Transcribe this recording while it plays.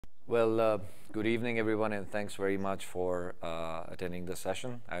Well, good evening, everyone, and thanks very much for attending this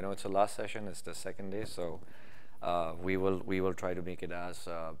session. I know it's the last session; it's the second day, so we will try to make it as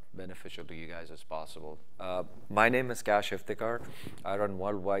beneficial to you guys as possible. My name is Kash Iftikhar. I run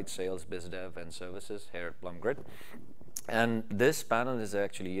worldwide sales, biz dev, and services here at PlumGrid. And this panel is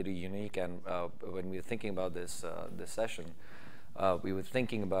actually really unique. And when we were thinking about this session, we were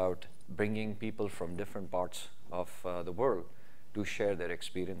thinking about bringing people from different parts of the world to share their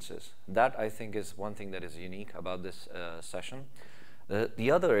experiences. That, I think, is one thing that is unique about this session. The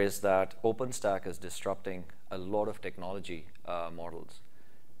other is that OpenStack is disrupting a lot of technology models.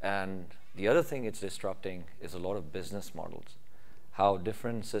 And the other thing it's disrupting is a lot of business models, how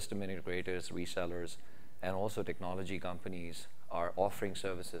different system integrators, resellers, and also technology companies are offering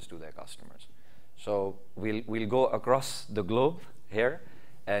services to their customers. So we'll go across the globe here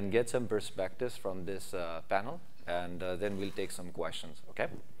and get some perspectives from this panel, and then we'll take some questions, okay?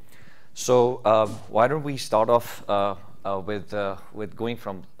 So why don't we start off with going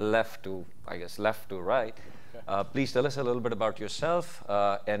from left to, I guess, left to right. Okay. Please tell us a little bit about yourself,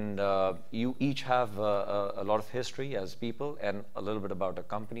 and you each have a lot of history as people and a little bit about the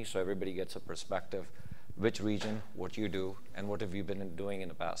company, so everybody gets a perspective, which region, what you do, and what have you been doing in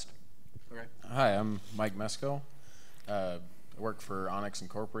the past. Okay. Hi, I'm Mike Mesko. I work for Onyx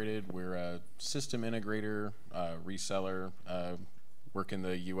Incorporated. We're a system integrator, reseller, work in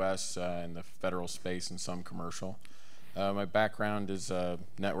the US in the federal space and some commercial. My background is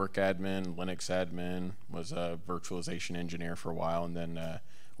network admin, Linux admin, was a virtualization engineer for a while, and then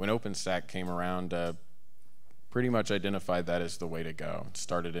when OpenStack came around, pretty much identified that as the way to go.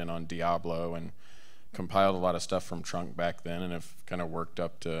 Started in on Diablo and compiled a lot of stuff from trunk back then, and have kind of worked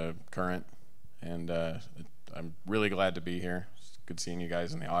up to current, and I'm really glad to be here. It's good seeing you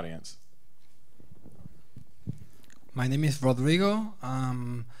guys in the audience. My name is Rodrigo.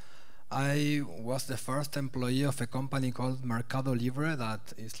 I was the first employee of a company called Mercado Libre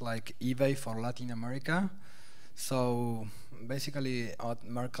that is like eBay for Latin America. So basically at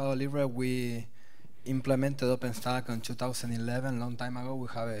Mercado Libre we implemented OpenStack in 2011, long time ago. We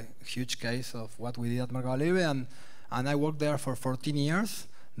have a huge case of what we did at Mercado Libre, and I worked there for 14 years.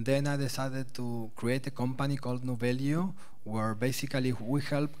 Then I decided to create a company called Nuvelio, where basically we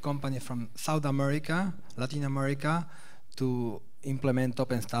help companies from South America, Latin America, to implement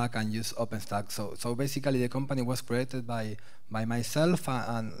OpenStack and use OpenStack. So basically the company was created by myself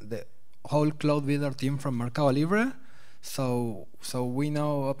and the whole Cloud Builder team from Mercado Libre. So we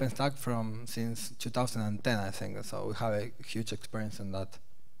know OpenStack since 2010, I think. So we have a huge experience in that.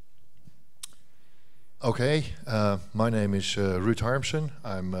 Okay, my name is Ruud Harmsen.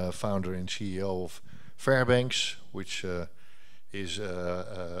 I'm founder and CEO of Fairbanks, which is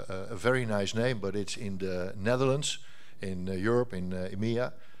a very nice name, but it's in the Netherlands, in Europe, in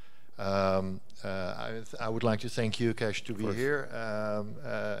EMEA. I would like to thank you, Kash, to be here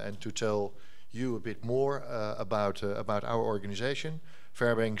and to tell you a bit more about our organization.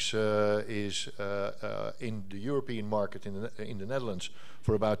 Fairbanks is in the European market in the Netherlands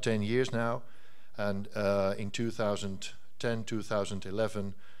for about 10 years now, and in 2010,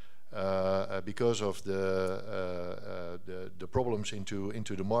 2011, because of the problems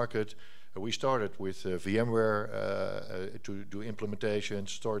into the market, we started with VMware to do implementations,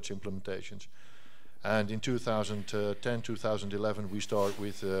 storage implementations. And in 2010, 2011, we start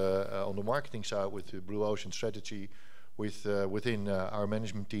with, on the marketing side, with the Blue Ocean strategy within our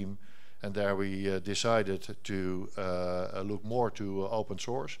management team. And there we decided to look more to open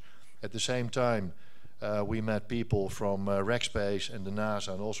source. At the same time, we met people from Rackspace and the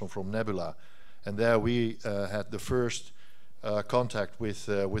NASA and also from Nebula. And there we had the first contact with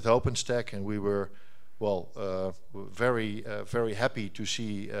OpenStack, and we were, well, very happy to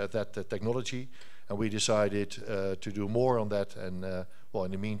see that technology. And we decided to do more on that, and well,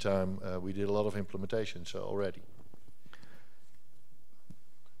 in the meantime, we did a lot of implementations already.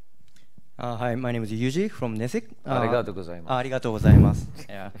 Hi, my name is Yuji from NESIC. Arigatou gozaimasu. Arigatou gozaimasu.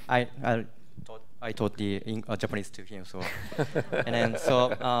 Yeah, I taught the Japanese to him, so. And then,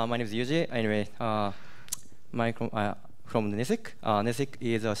 so my name is Yuji. Anyway, from NESIC. NESIC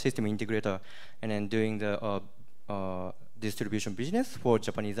is a system integrator, and then doing the distribution business for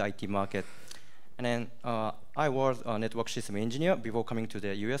Japanese IT market. And then I was a network system engineer before coming to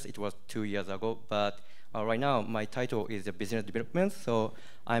the US. It was 2 years ago, but right now my title is the business development. So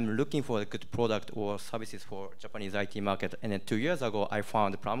I'm looking for a good product or services for Japanese IT market. And then 2 years ago, I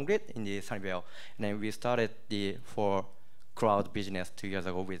found PlumGrid in the Sunnyvale. And then we started for cloud business 2 years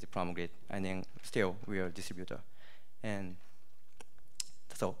ago with PlumGrid. And then still we are a distributor. And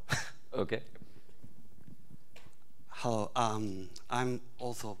that's all. Okay. Hello, I'm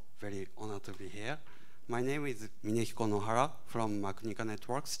also very honored to be here. My name is Minehiko Nohara from Makunika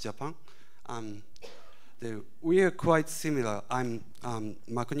Networks, Japan. We are quite similar.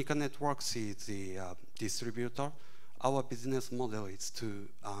 Makunika Networks is the distributor. Our business model is to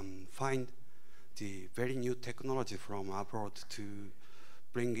find the very new technology from abroad to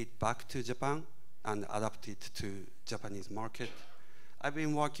bring it back to Japan and adapt it to Japanese market. I've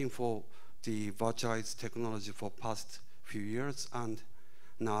been working for the virtualized technology for past few years, and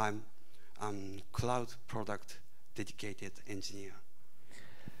now I'm cloud product dedicated engineer.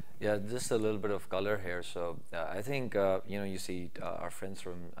 Yeah, just a little bit of color here. So I think you see our friends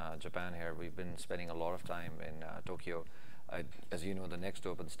from Japan here. We've been spending a lot of time in Tokyo. As you know, the next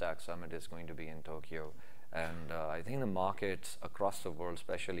OpenStack summit is going to be in Tokyo, and I think the markets across the world,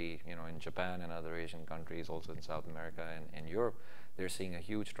 especially in Japan and other Asian countries, also in South America and Europe, they're seeing a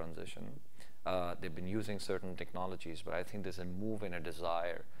huge transition. They've been using certain technologies, but I think there's a move and a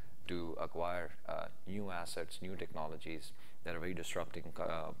desire to acquire new assets, new technologies that are very disrupting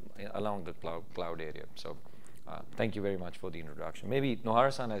along the cloud area. So thank you very much for the introduction. Maybe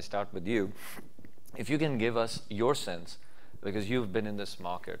Nohara-san, I start with you. If you can give us your sense, because you've been in this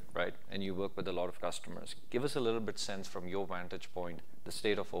market, right, and you work with a lot of customers, give us a little bit sense from your vantage point, the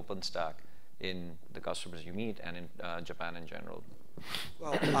state of OpenStack in the customers you meet and in Japan in general.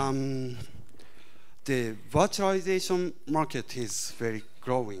 Well, the virtualization market is very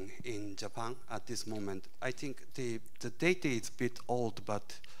growing in Japan at this moment. I think the data is a bit old,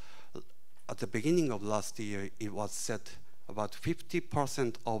 but at the beginning of last year, it was said about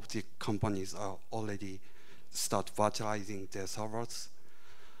 50% of the companies are already start virtualizing their servers.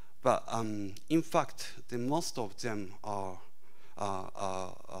 But in fact, most of them are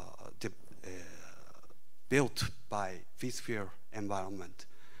built by vSphere environment.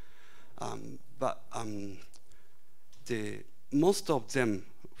 But most of them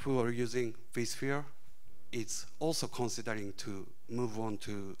who are using vSphere is also considering to move on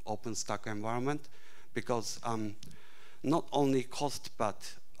to OpenStack environment, because not only cost,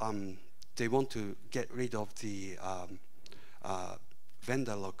 but they want to get rid of the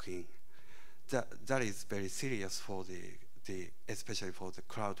vendor locking. That is very serious for especially for the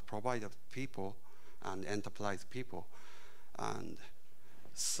cloud provider people and enterprise people. And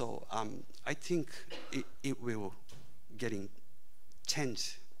so I think it will getting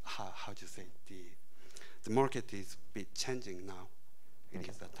change. How to say, the market is a bit changing now. It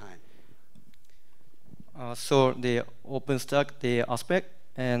is the time. So the OpenStack, the aspect,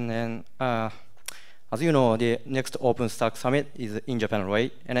 and then as you know, the next OpenStack summit is in Japan,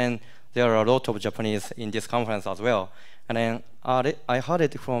 right? And then there are a lot of Japanese in this conference as well. And then I heard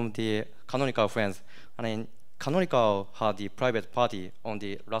it from the Canonical friends. And then Canonical had the private party on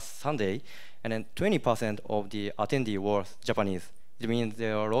the last Sunday, and then 20% of the attendee were Japanese. It means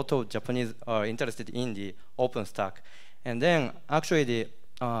there are a lot of Japanese are interested in the OpenStack. And then actually the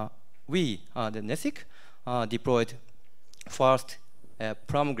NESIC deployed first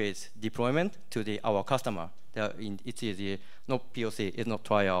grade deployment to our customer. It is not POC, it's not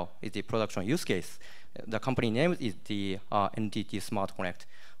trial, it's the production use case. The company name is the NTT Smart Connect.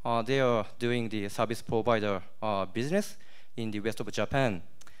 They are doing the service provider business in the west of Japan.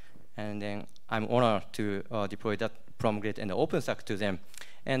 And then I'm honored to deploy that grade and the OpenStack to them.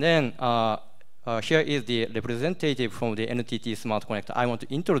 And then here is the representative from the NTT Smart Connect. I want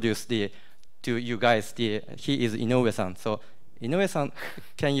to introduce to you guys, he is Inoue-san. So Inoue-san,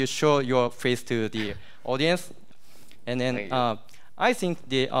 can you show your face to the audience? And then I think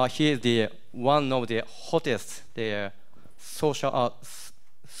he is one of the hottest social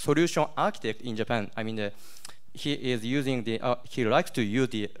solution architect in Japan. I mean, he is using he likes to use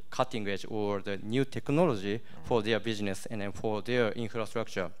the cutting edge or the new technology for their business and then for their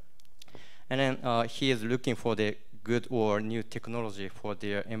infrastructure. And then he is looking for the good or new technology for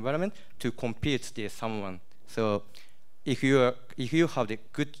their environment to compete with someone. So if you have the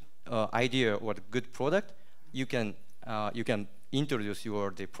good idea or the good product, you can introduce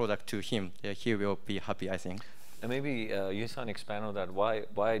the product to him. He will be happy, I think. And maybe Yusan, expand on that.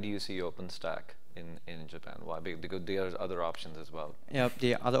 Why do you see OpenStack in Japan? Why? Because there are other options as well. Yeah,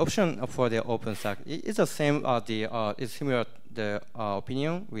 the other option for the OpenStack is the same. It's similar the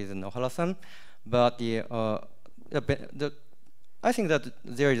opinion with Nohara-san, but I think that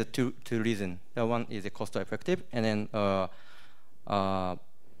there is two reasons. One is the cost effective, and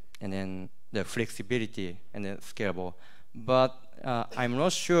then the flexibility and then scalable. But I'm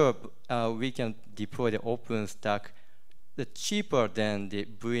not sure we can deploy the OpenStack cheaper than the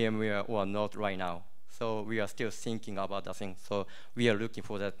VMware or not right now. So we are still thinking about that thing. So we are looking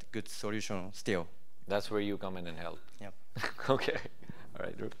for that good solution still. That's where you come in and help. Yeah. Okay. All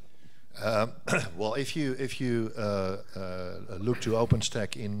right, Drew. Well, if you look to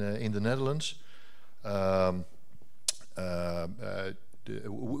OpenStack in the Netherlands,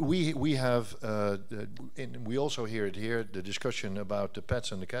 we have we also hear it here, the discussion about the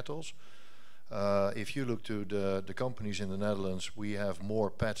pets and the kettles. If you look to the companies in the Netherlands, we have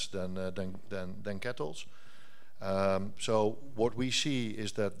more pets than kettles. So what we see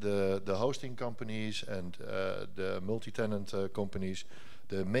is that the hosting companies and the multi-tenant companies,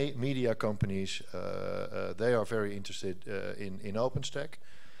 the media companies, they are very interested in OpenStack.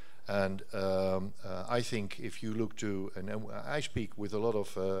 And I think if you look to, and I speak with a lot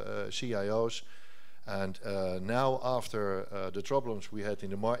of CIOs, and now after the problems we had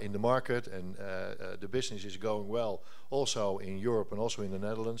in the market, and the business is going well also in Europe and also in the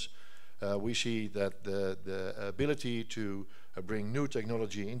Netherlands, we see that the ability to bring new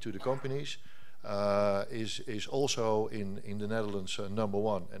technology into the companies is also in the Netherlands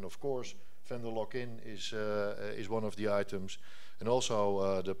 #1. And of course, vendor lock-in is one of the items, and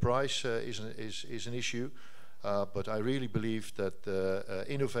also the price is an issue. But I really believe that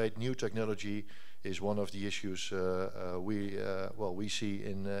innovate new technology is one of the issues we see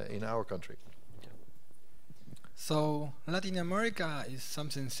in our country. So Latin America is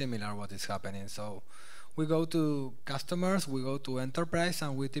something similar what is happening. So we go to customers, we go to enterprise,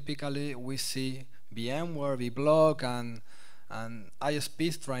 and we typically see VMware, vBlock, and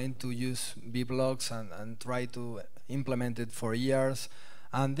ISPs trying to use vBlocks and try to implement it for years.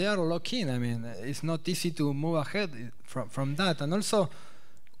 And they are locked in. I mean, it's not easy to move ahead from that. And also,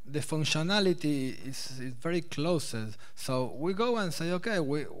 the functionality is very close. So we go and say, okay,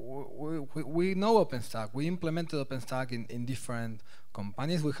 we know OpenStack. We implemented OpenStack in different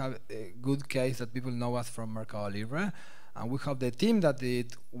companies. We have a good case that people know us from Mercado Libre, and we have the team that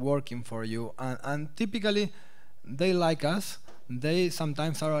did working for you. And typically, they like us. They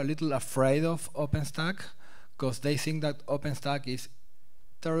sometimes are a little afraid of OpenStack because they think that OpenStack is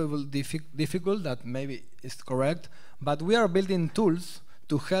terribly difficult. That maybe is correct, but we are building tools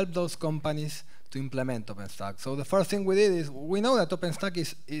to help those companies to implement OpenStack. So the first thing we did is, we know that OpenStack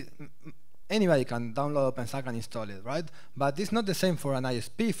is anybody can download OpenStack and install it, right? But it's not the same for an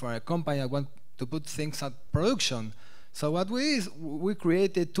ISP, for a company that wants to put things at production. So what we did is, we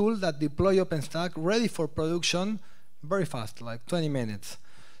create a tool that deploy OpenStack ready for production very fast, like 20 minutes.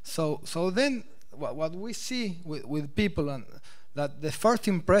 So then what we see with people, and that the first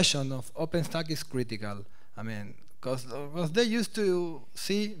impression of OpenStack is critical. I mean, because they used to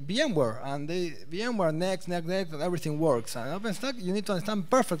see VMware, and VMware next, and everything works. And OpenStack, you need to understand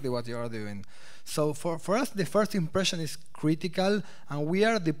perfectly what you are doing. So for us, the first impression is critical, and we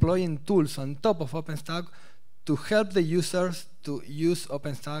are deploying tools on top of OpenStack to help the users to use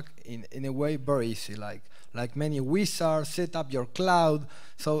OpenStack in a way very easy, like many wizards, set up your cloud.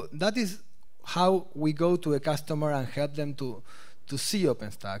 So that is how we go to a customer and help them to see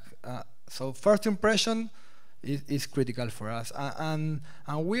OpenStack. So first impression is critical for us, and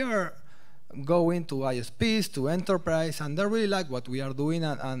we are going to ISPs, to enterprise, and they really like what we are doing,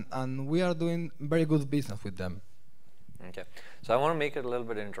 and we are doing very good business with them. Okay, so I want to make it a little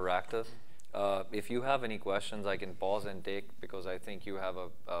bit interactive. If you have any questions, I can pause and take, because I think you have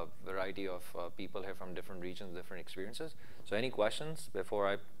a variety of people here from different regions, different experiences. So any questions before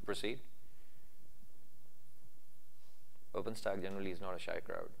I proceed? OpenStack generally is not a shy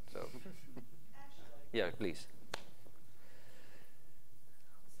crowd, so. Yeah, please.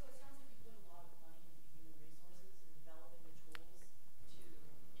 So it sounds like you put a lot of money into human resources and developing the tools to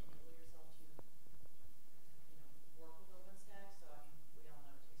enable yourself to, work with OpenStack. So I mean, we all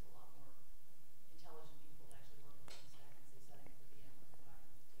know it takes a lot more intelligent people to actually work with OpenStack than say setting up a VMware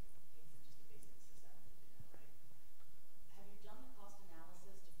environment. It takes just a basic sysadmin to do that, right? Have you done the cost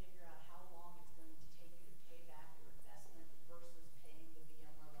analysis to figure out how long it's going to take you to pay back your investment versus paying the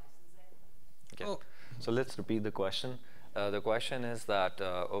VMware licensing? Okay. Oh. So let's repeat the question. The question is that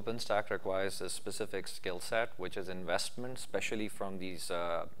OpenStack requires a specific skill set, which is investment, especially from these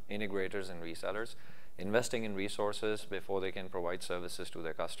integrators and resellers, investing in resources before they can provide services to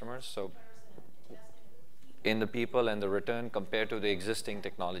their customers. So in the people and the return compared to the existing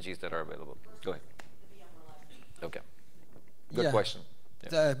technologies that are available. Go ahead. Okay. Good question.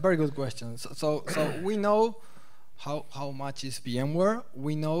 Yeah. Very good question. So we know how much is VMware.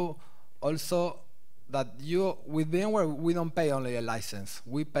 We know also that with VMware, we don't pay only a license.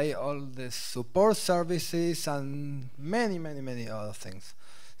 We pay all the support services and many other things.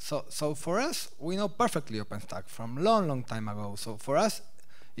 So for us, we know perfectly OpenStack from long time ago. So for us,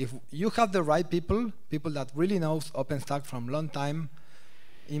 if you have the right people that really knows OpenStack from long time,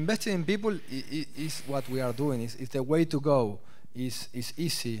 investing in people is what we are doing. Is the way to go. is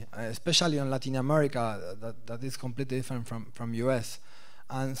easy, especially in Latin America. That is completely different from US.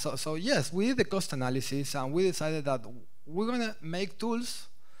 And so yes, we did the cost analysis, and we decided that we're gonna make tools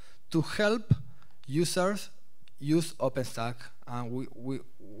to help users use OpenStack, and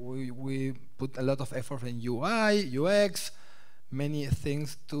we put a lot of effort in UI, UX, many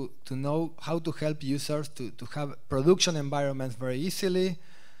things to know how to help users to have production environments very easily.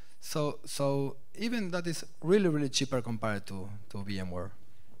 So even that is really cheaper compared to VMware.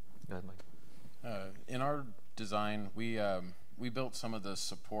 Go ahead, Mike. In our design, we built some of the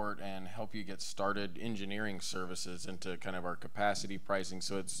support and help you get started engineering services into kind of our capacity pricing,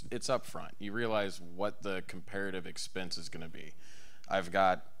 so it's upfront. You realize what the comparative expense is going to be. I've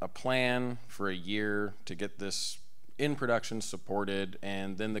got a plan for a year to get this in production supported,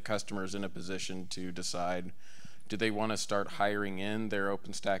 and then the customer's in a position to decide, do they want to start hiring in their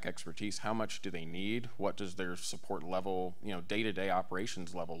OpenStack expertise? How much do they need? What does their support level, day-to-day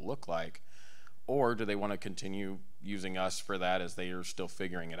operations level look like? Or do they want to continue using us for that as they are still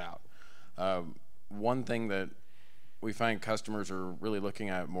figuring it out? One thing that we find customers are really looking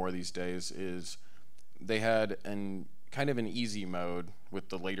at more these days is they had kind of an easy mode with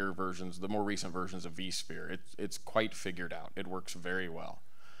the later versions, the more recent versions of vSphere. It's quite figured out. It works very well.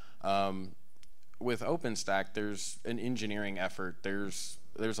 With OpenStack, there's an engineering effort. There's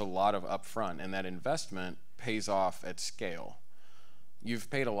a lot of upfront, and that investment pays off at scale.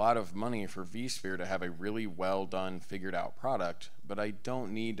 You've paid a lot of money for vSphere to have a really well done, figured out product, but I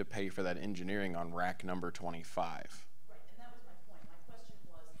don't need to pay for that engineering on rack number 25. Right, and that was my point. My question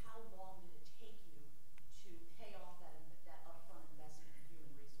was, how long did it take you to pay off that upfront investment in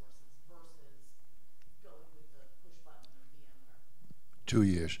human resources versus going with the push button of VMware? 2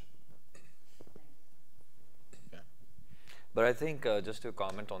 years. Yeah. But I think, just to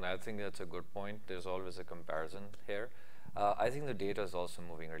comment on that, I think that's a good point. There's always a comparison here. I think the data is also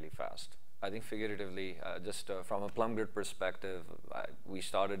moving really fast. I think figuratively, just from a Plum Grid perspective, we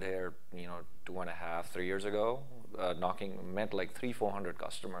started here, 2.5, 3 years ago, met like 300-400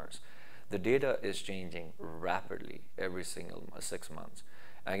 customers. The data is changing rapidly every single 6 months.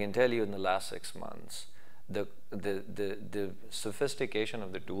 I can tell you in the last 6 months, the sophistication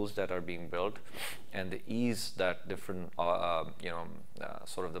of the tools that are being built and the ease that different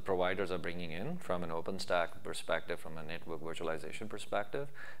sort of the providers are bringing in from an OpenStack perspective, from a network virtualization perspective,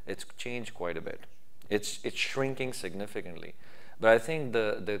 it's changed quite a bit. It's shrinking significantly. But I think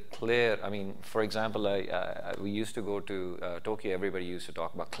for example, we used to go to Tokyo, everybody used to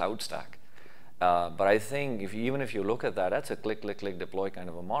talk about CloudStack. But I think even if you look at that, that's a click, deploy kind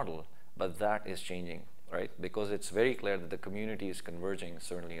of a model, but that is changing. Right? Because it's very clear that the community is converging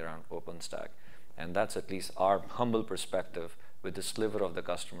certainly around OpenStack. And that's at least our humble perspective with the sliver of the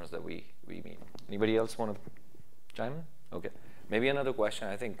customers that we meet. Anybody else want to chime in? Okay. Maybe another question.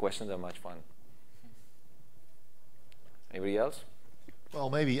 I think questions are much fun. Anybody else? Well,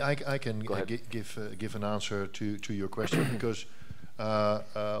 maybe I can give an answer to your question because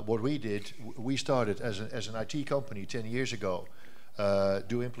what we did, we started as an IT company 10 years ago.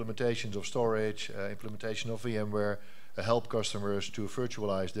 Do implementations of storage, implementation of VMware, help customers to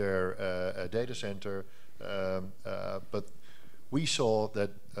virtualize their data center. But we saw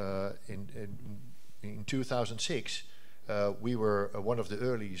that in 2006, we were one of the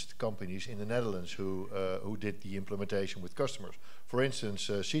earliest companies in the Netherlands who did the implementation with customers. For instance,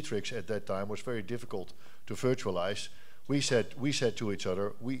 Citrix at that time was very difficult to virtualize. We said to each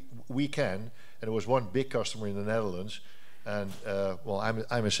other, we can, and there was one big customer in the Netherlands. And well,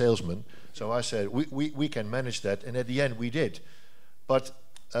 I'm a salesman, so I said we can manage that, and at the end we did. But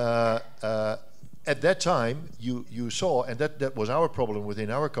at that time, you saw, and that was our problem within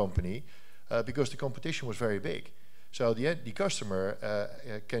our company, because the competition was very big. So the customer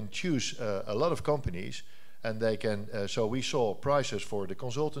can choose a lot of companies, and they can. So we saw prices for the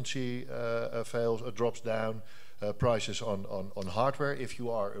consultancy drops down, prices on hardware. If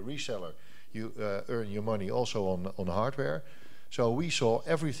you are a reseller, you earn your money also on hardware. So we saw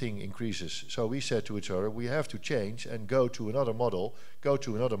everything increases. So we said to each other, we have to change and go to another model, go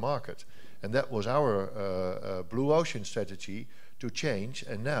to another market. And that was our blue ocean strategy to change.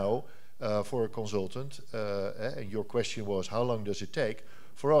 And now for a consultant, and your question was, how long does it take?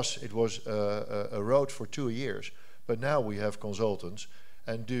 For us, it was a road for 2 years. But now we have consultants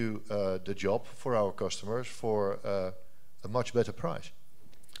and do the job for our customers for a much better price.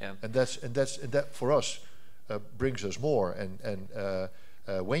 Yeah. And that for us brings us more. And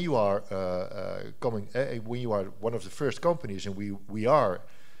when you are when you are one of the first companies, and we are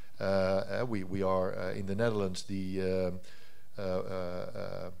in the Netherlands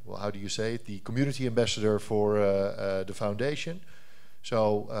well, how do you say it? The community ambassador for the foundation.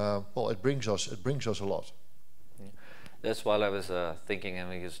 So well, it brings us a lot. That's while I was thinking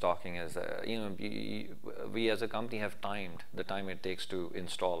and he was talking is, you know, we as a company have timed the time it takes to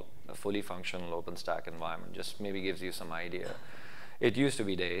install a fully functional OpenStack environment. Just maybe gives you some idea. It used to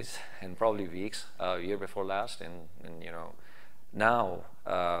be days and probably weeks, year before last, and you know, now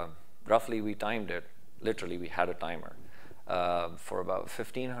roughly we timed it. Literally, we had a timer for about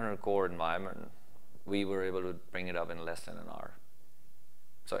 1,500 core environment. We were able to bring it up in less than an hour.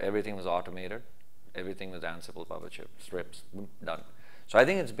 So everything was automated. Everything was Ansible, PowerShell, scripts, done. So I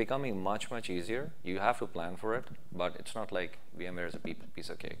think it's becoming much, much easier. You have to plan for it, but it's not like VMware is a piece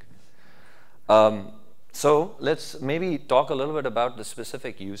of cake. So let's maybe talk a little bit about the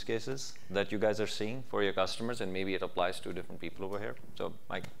specific use cases that you guys are seeing for your customers, and maybe it applies to different people over here. So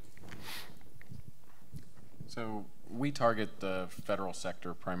Mike. So we target the federal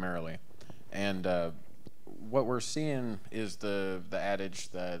sector primarily, and what we're seeing is the adage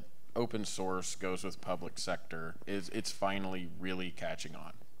that open source goes with public sector it's finally really catching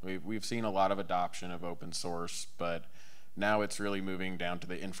on. We've seen a lot of adoption of open source, but now it's really moving down to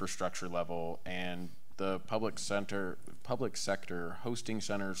the infrastructure level, and the public sector hosting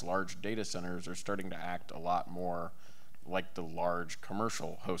centers, large data centers are starting to act a lot more like the large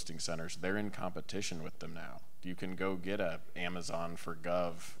commercial hosting centers. They're in competition with them now. You can go get a Amazon for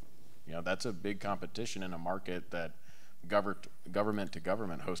Gov. You know, that's a big competition in a market that government to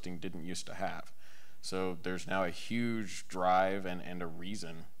government hosting didn't used to have. So there's now a huge drive and a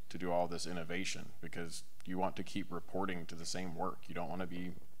reason to do all this innovation, because you want to keep reporting to the same work. You don't want to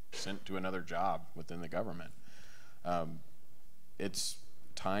be sent to another job within the government. It's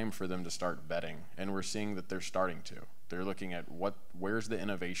time for them to start betting, and we're seeing that they're starting to. They're looking at where's the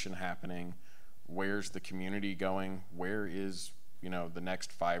innovation happening, where's the community going, where is, you know, the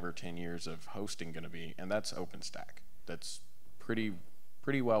next 5 or 10 years of hosting going to be, and that's OpenStack. That's pretty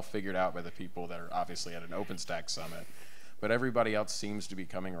well figured out by the people that are obviously at an OpenStack summit, but everybody else seems to be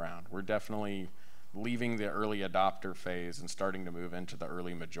coming around. We're definitely leaving the early adopter phase and starting to move into the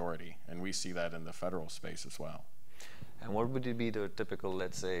early majority, and we see that in the federal space as well. And what would be the typical,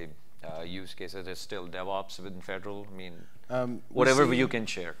 let's say, use cases? Is still DevOps within federal? I mean, whatever you can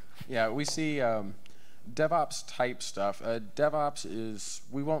share. Yeah, we see DevOps type stuff. DevOps is,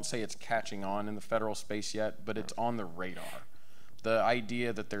 we won't say it's catching on in the federal space yet, but it's on the radar. The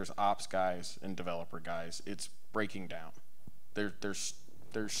idea that there's ops guys and developer guys, it's breaking down.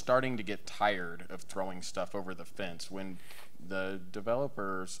 They're starting to get tired of throwing stuff over the fence when the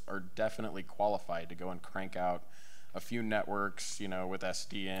developers are definitely qualified to go and crank out a few networks, you know, with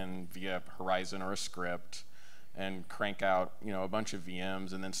SDN via Horizon or a script, and crank out, you know, a bunch of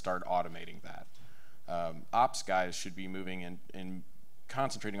VMs and then start automating that. Ops guys should be moving and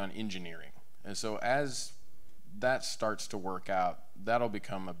concentrating on engineering. And so as that starts to work out, that'll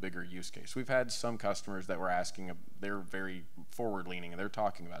become a bigger use case. We've had some customers that were asking, they're very forward-leaning, and they're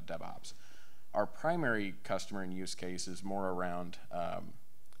talking about DevOps. Our primary customer and use case is more around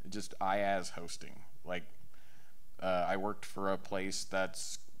just IaaS hosting. Like, I worked for a place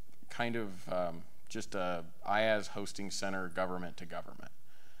that's kind of just a IaaS hosting center, government to government.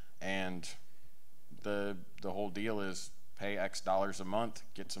 And the whole deal is pay X dollars a month,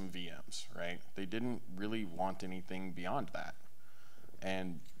 get some VMs, right? They didn't really want anything beyond that.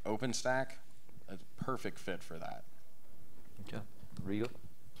 And OpenStack, a perfect fit for that. Okay. Rio?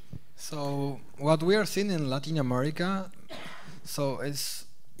 So what we are seeing in Latin America, so it's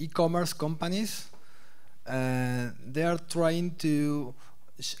e-commerce companies, they are trying to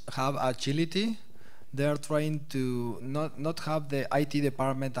have agility. They are trying to not have the IT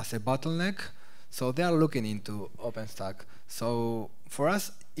department as a bottleneck. So they are looking into OpenStack. So for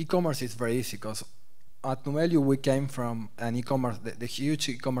us, e-commerce is very easy because at Numelio we came from an e-commerce, the huge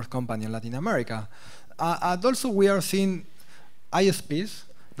e-commerce company in Latin America. And also we are seeing ISPs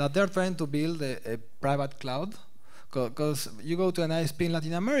that they're trying to build a private cloud. Because you go to an ISP in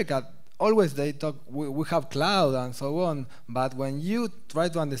Latin America, always they talk, we have cloud and so on, but when you try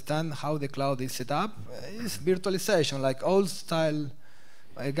to understand how the cloud is set up, it's virtualization, like old style,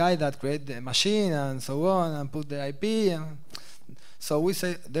 a guy that create the machine and so on and put the IP. And so we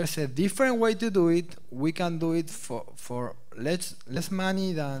say there's a different way to do it. We can do it for less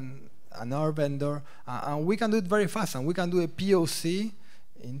money than another vendor, and we can do it very fast, and we can do a POC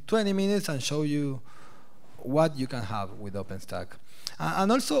in 20 minutes and show you what you can have with OpenStack.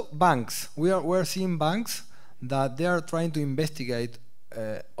 And also banks. We're seeing banks that they are trying to investigate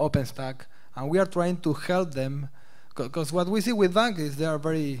OpenStack, and we are trying to help them Because what we see with banks is they are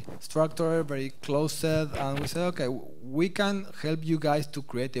very structured, very closed, and we say, okay, we can help you guys to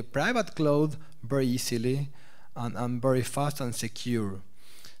create a private cloud very easily and very fast and secure.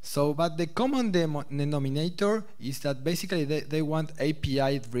 So, but the common denominator is that basically they want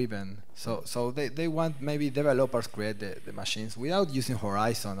API driven. So they want maybe developers create the machines without using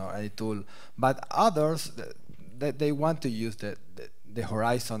Horizon or any tool, but others they want to use the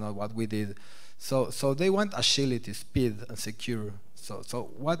Horizon or what we did. So they want agility, speed, and secure. So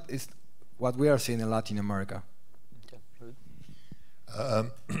what we are seeing in Latin America.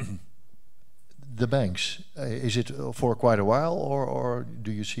 The banks, is it for quite a while, or do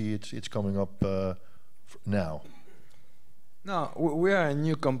you see it's coming up now? No, we are a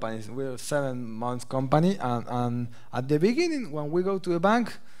new company. We're a 7 months company, and at the beginning, when we go to a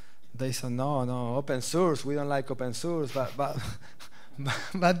bank, they say no, open source. We don't like open source,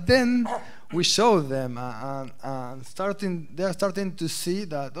 but then we show them, and they're starting to see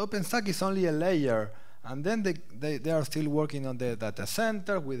that OpenStack is only a layer, and then they are still working on the data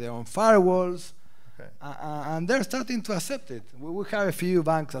center with their own firewalls. Okay. And they're starting to accept it. We have a few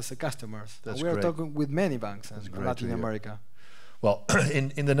banks as customers. That's we are great. talking with many banks in Latin America. Well,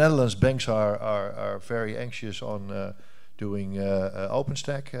 in the Netherlands, banks are very anxious on doing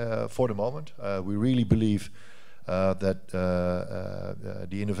OpenStack for the moment. We really believe that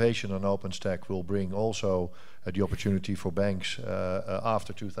the innovation on OpenStack will bring also the opportunity for banks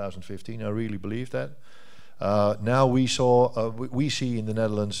after 2015. I really believe that. Now we see in the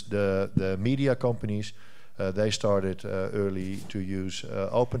Netherlands the media companies, they started early to use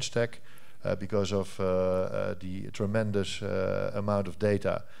OpenStack because of the tremendous amount of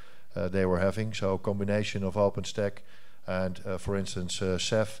data they were having. So combination of OpenStack and, for instance,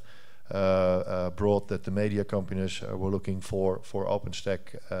 Ceph brought that the media companies were looking for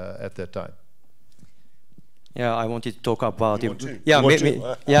OpenStack at that time. Yeah, I wanted to talk about Yeah,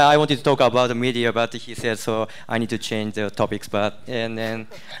 I wanted to talk about the media, but he said so. I need to change the topics. But and then,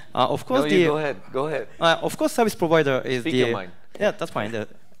 of course, No, go ahead. Of course, service provider is Speak your mind. Yeah, that's fine. The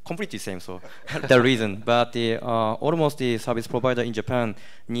completely same. So the reason, but almost the service provider in Japan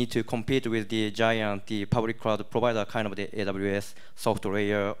need to compete with the giant, the public cloud provider, kind of the AWS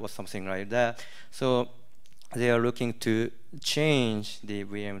software or something like that. So they are looking to change the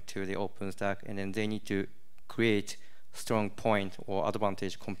VM to the OpenStack, and then they need to create strong point or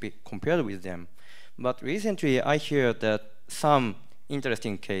advantage compared with them. But recently I hear that some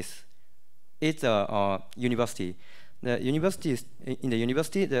interesting case, it's a university. In the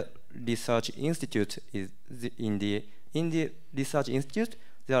university, the research institute is in the research institute,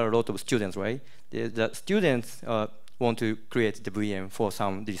 there are a lot of students, right? The students want to create the VM for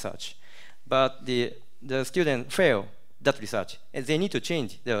some research. But the student fail that research, and they need to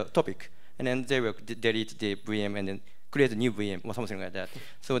change the topic. And then they will delete the VM and then create a new VM or something like that.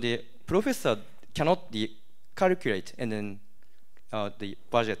 So the professor cannot calculate and then the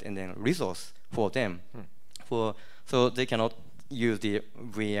budget and then resource for them. So they cannot use the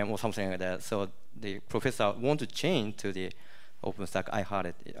VM or something like that. So the professor want to change to the OpenStack. I heard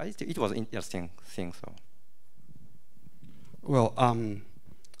it. It was an interesting thing. So. Well,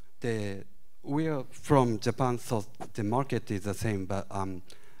 we are from Japan, so the market is the same. But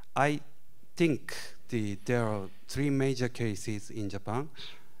I think there are 3 major cases in Japan.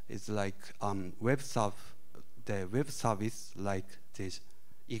 It's like the web service, like this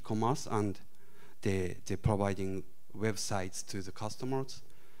e-commerce, and they're providing websites to the customers.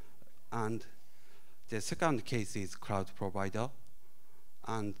 And the second case is cloud provider,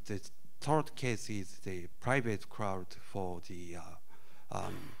 and the third case is the private cloud for the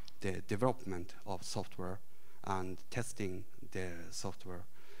development of software and testing their software.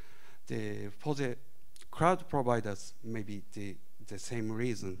 For the cloud providers, maybe the same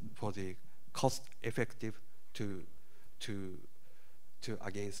reason for the cost effective to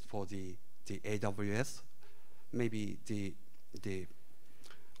against for the AWS. Maybe the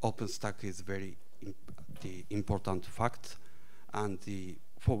OpenStack is very the important fact, and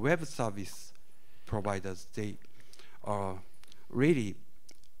for web service providers, they are really,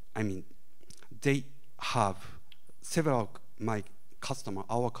 they have several.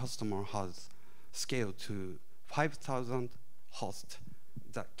 Our customer has scaled to 5,000 hosts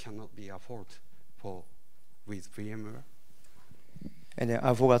that cannot be afforded with VMware. And then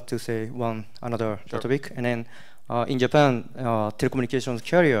I forgot to say another topic. And then in Japan, telecommunications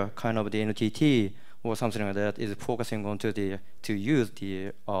carrier, kind of the NTT or something like that, is focusing on to use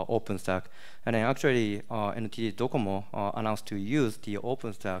the OpenStack. And then actually, NTT Docomo announced to use the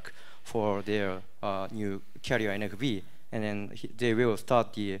OpenStack for their new carrier NFV. And then they will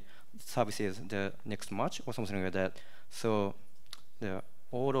start the services the next March or something like that. So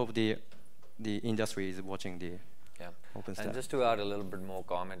all of the industry is watching the Yeah. OpenStack. And just to add a little bit more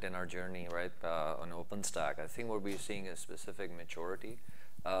comment in our journey, right, on OpenStack, I think what we're seeing is specific maturity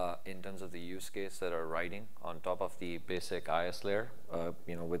in terms of the use case that are riding on top of the basic IS layer,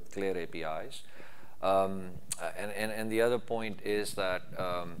 with clear APIs. And the other point is that,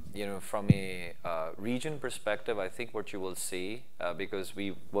 from a region perspective, I think what you will see, because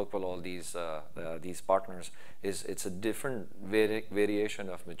we work with all these partners, is it's a different variation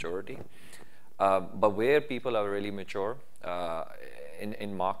of maturity. But where people are really mature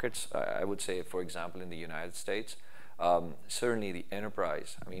in markets, I would say, for example, in the United States, certainly the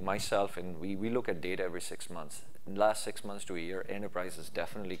enterprise. I mean, myself, and we look at data every 6 months. In the last 6 months to a year, enterprise has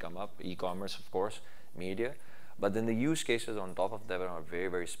definitely come up, e-commerce, of course, media. But then the use cases on top of that are very,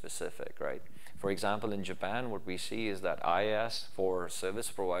 very specific, right? For example, in Japan, what we see is that IaaS for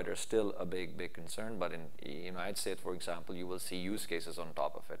service providers is still a big, big concern. But in the United States, for example, you will see use cases on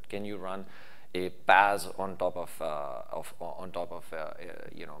top of it. Can you run a PaaS on top of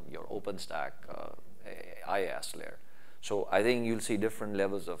your OpenStack IaaS layer? So I think you'll see different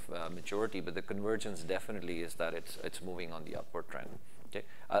levels of maturity, but the convergence definitely is that it's moving on the upward trend. Okay.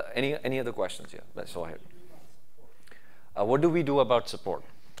 Any other questions? Yeah, let's go ahead. What do we do about support?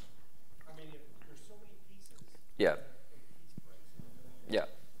 I mean, if there's so many pieces. Yeah. If a piece breaks in Yeah.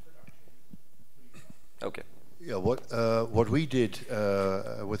 production, Okay. Yeah, what we did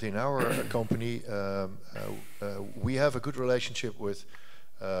within our company, we have a good relationship with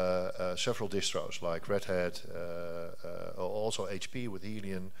several distros like Red Hat, also HP with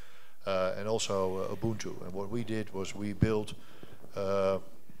Helion, and also Ubuntu. And what we did was we built,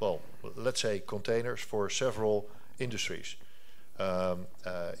 let's say, containers for several industries.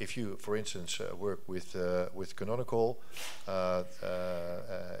 If you, for instance, work with Canonical,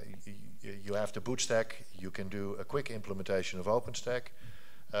 you have the boot stack. You can do a quick implementation of OpenStack.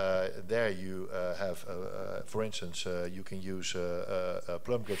 There you have, for instance, you can use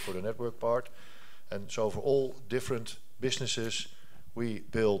PlumGrid for the network part. And so for all different businesses, we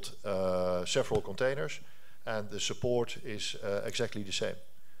built several containers, and the support is exactly the same.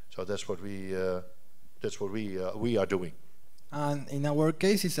 So that's what we are doing. And in our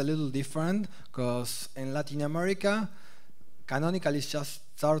case, it's a little different because in Latin America, Canonical is just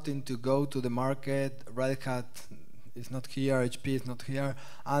starting to go to the market. Red Hat is not here, HP is not here,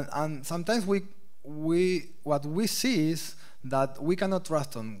 and sometimes what we see is that we cannot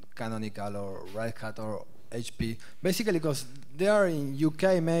trust on Canonical or Red Hat or HP, basically because they are in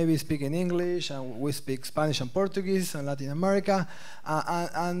UK maybe speaking English, and we speak Spanish and Portuguese in Latin America,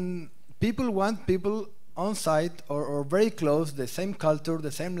 and people want people on site or very close, the same culture,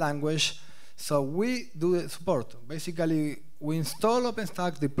 the same language. So we do the support. Basically, we install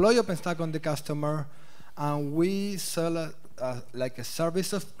OpenStack, deploy OpenStack on the customer, and we sell like a service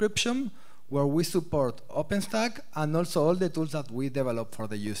subscription where we support OpenStack and also all the tools that we develop for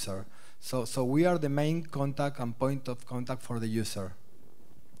the user. So we are the main contact and point of contact for the user.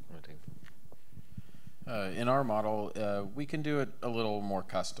 In our model, we can do it a little more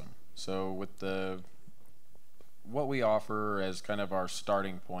custom. So with what we offer as kind of our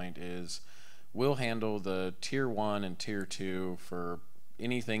starting point is we'll handle the tier 1 and tier 2 for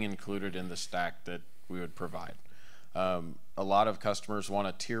anything included in the stack that we would provide. A lot of customers want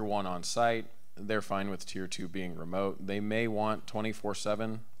a tier 1 on site. They're fine with tier 2 being remote. They may want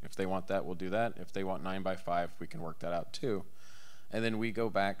 24/7. If they want that, we'll do that. If they want 9x5, we can work that out too. And then we go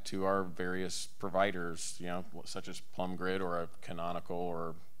back to our various providers, such as PlumGrid or a Canonical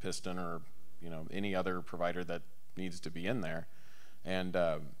or Piston or any other provider that needs to be in there. And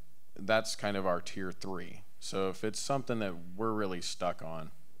that's kind of our tier 3. So if it's something that we're really stuck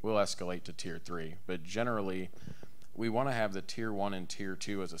on, we'll escalate to tier 3. But generally, we want to have the tier 1 and tier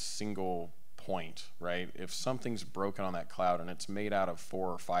 2 as a single point, right? If something's broken on that cloud and it's made out of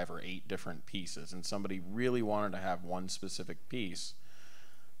 4 or 5 or 8 different pieces, and somebody really wanted to have one specific piece,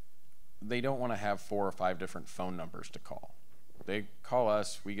 they don't want to have 4 or 5 different phone numbers to call. They call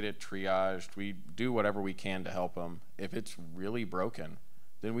us, we get it triaged, we do whatever we can to help them. If it's really broken,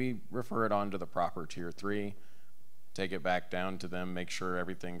 then we refer it on to the proper tier 3, take it back down to them, make sure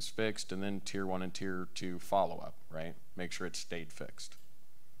everything's fixed, and then tier 1 and tier 2 follow up, right? Make sure it stayed fixed.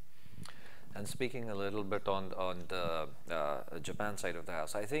 And speaking a little bit on the Japan side of the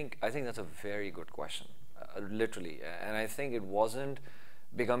house, I think that's a very good question, literally. And I think it wasn't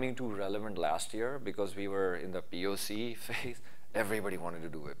becoming too relevant last year because we were in the POC phase. Everybody wanted to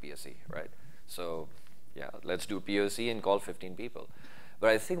do a POC, right? So yeah, let's do POC and call 15 people. But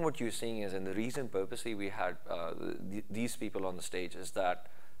I think what you're seeing is, and the reason purposely we had these people on the stage is that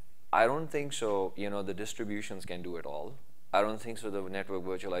I don't think so. The distributions can do it all. I don't think so the network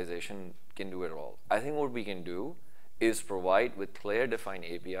virtualization can do it all. I think what we can do is provide with clear defined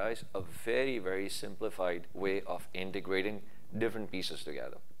APIs a very, very simplified way of integrating different pieces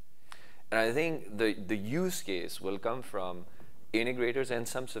together. And I think the use case will come from integrators and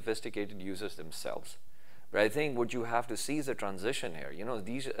some sophisticated users themselves. But I think what you have to see is a transition here.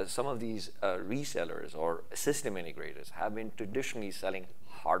 Some of these resellers or system integrators have been traditionally selling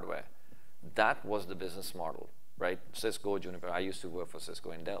hardware. That was the business model, right? Cisco, Juniper. I used to work for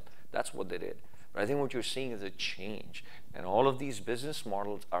Cisco and Dell. That's what they did. But I think what you're seeing is a change. And all of these business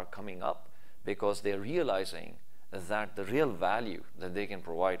models are coming up because they're realizing that the real value that they can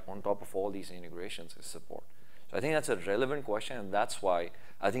provide on top of all these integrations is support. So I think that's a relevant question, and that's why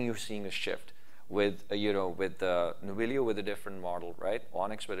I think you're seeing a shift with Nuvilio with a different model, right?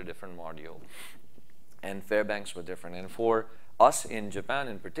 Onyx with a different module, and Fairbanks with different. And for us in Japan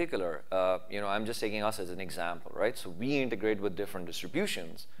in particular, I'm just taking us as an example, right? So we integrate with different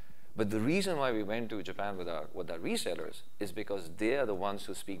distributions, but the reason why we went to Japan with our resellers is because they are the ones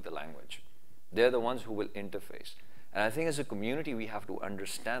who speak the language. They're the ones who will interface. And I think as a community, we have to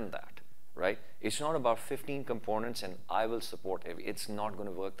understand that, right? It's not about 15 components and I will support every. It's not going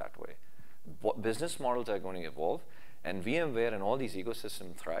to work that way. Business models are going to evolve, and VMware and all these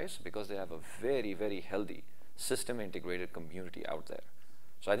ecosystems thrive because they have a very, very healthy system integrated community out there.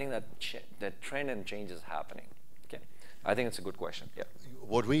 So I think that trend and change is happening. Okay, I think it's a good question. Yeah.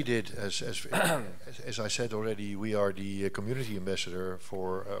 What we did, as I said already, we are the community ambassador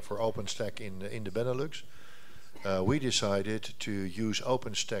for OpenStack in the Benelux. We decided to use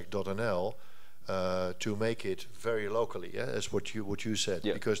OpenStack.nl to make it very locally, as what you said,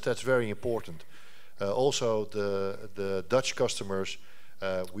 because that's very important. Also, the Dutch customers,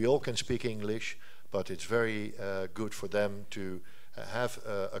 we all can speak English, but it's very good for them to have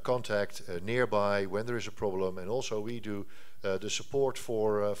a contact nearby when there is a problem. And also, we do the support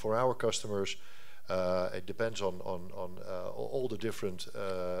for our customers. It depends on all the different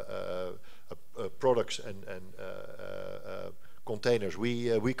products and containers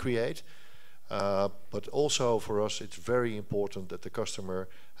we create. But also for us, it's very important that the customer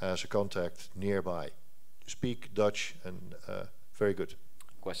has a contact nearby. Speak Dutch, and very good.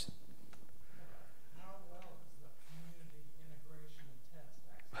 Question. How well is the community integration and test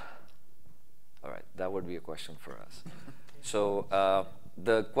actually? All right, that would be a question for us. So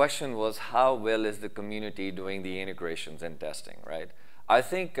the question was, how well is the community doing the integrations and testing, right? I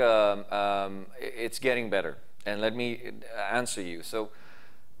think it's getting better. And let me answer you. So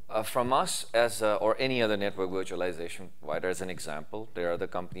from us as or any other network virtualization provider, as an example, there are other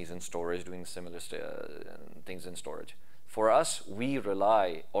companies in storage doing similar things in storage. For us, we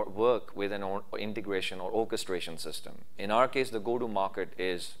rely or work with an integration or orchestration system. In our case, the go-to-market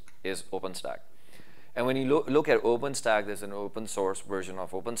is OpenStack. And when you look at OpenStack, there's an open source version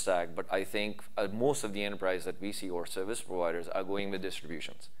of OpenStack, but I think most of the enterprise that we see or service providers are going with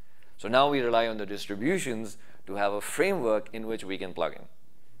distributions. So now we rely on the distributions to have a framework in which we can plug in.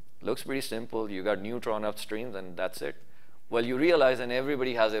 Looks pretty simple. You got Neutron upstream, and that's it. Well, you realize that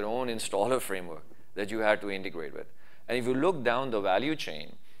everybody has their own installer framework that you had to integrate with. And if you look down the value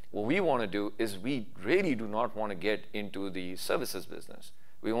chain, what we want to do is we really do not want to get into the services business.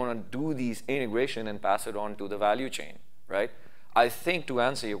 We want to do these integration and pass it on to the value chain, right? I think, to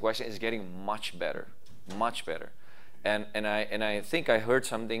answer your question, it's getting much better, much better. And I think I heard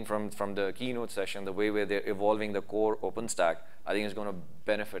something from the keynote session, the way where they're evolving the core OpenStack. I think it's going to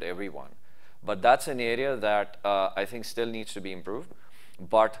benefit everyone. But that's an area that I think still needs to be improved.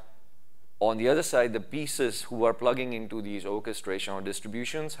 But on the other side, the pieces who are plugging into these orchestration or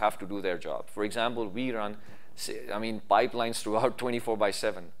distributions have to do their job. For example, we run pipelines throughout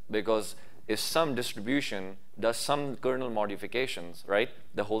 24/7, because if some distribution does some kernel modifications, right,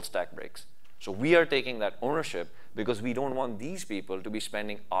 the whole stack breaks. So we are taking that ownership because we don't want these people to be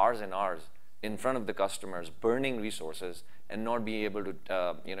spending hours and hours in front of the customers, burning resources, and not be able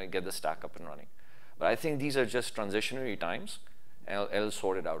to get the stack up and running. But I think these are just transitionary times, and it'll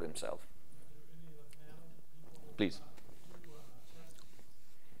sort it out himself. Please.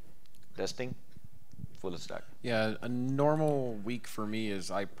 Testing? Full stack. Yeah, a normal week for me is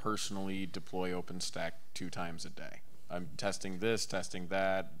I personally deploy OpenStack 2 times a day. I'm testing this, testing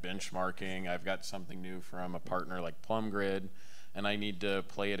that, benchmarking. I've got something new from a partner like PlumGrid, and I need to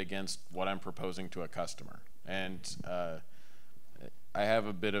play it against what I'm proposing to a customer. And I have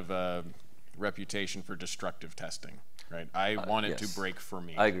a bit of a reputation for destructive testing, right? I want it to break for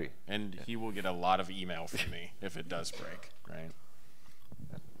me. I agree. And he will get a lot of email from me if it does break, right?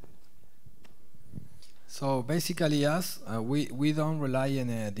 So basically, us, we don't rely on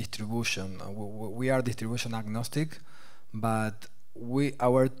a distribution. We are distribution agnostic, but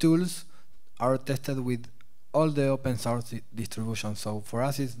our tools are tested with all the open source distributions. So for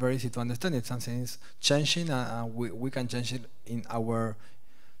us, it's very easy to understand if something is changing, and we can change it in our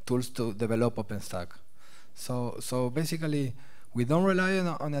tools to develop OpenStack. So basically, we don't rely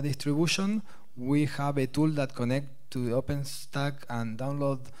on a distribution. We have a tool that connects to the OpenStack and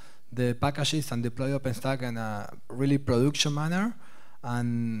download the packages and deploy OpenStack in a really production manner,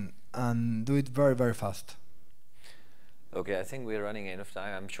 and do it very, very fast. Okay, I think we're running out of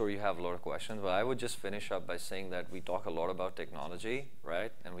time. I'm sure you have a lot of questions, but I would just finish up by saying that we talk a lot about technology,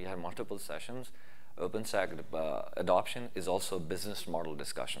 right? And we had multiple sessions. OpenStack adoption is also a business model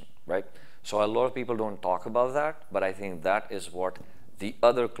discussion, right? So a lot of people don't talk about that, but I think that is what the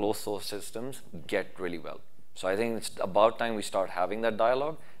other closed source systems get really well. So I think it's about time we start having that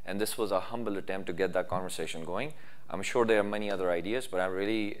dialogue, and this was a humble attempt to get that conversation going. I'm sure there are many other ideas, but I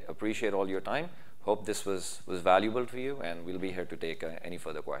really appreciate all your time. Hope this was valuable to you, and we'll be here to take any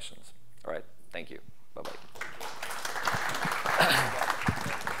further questions. All right, thank you. Bye-bye.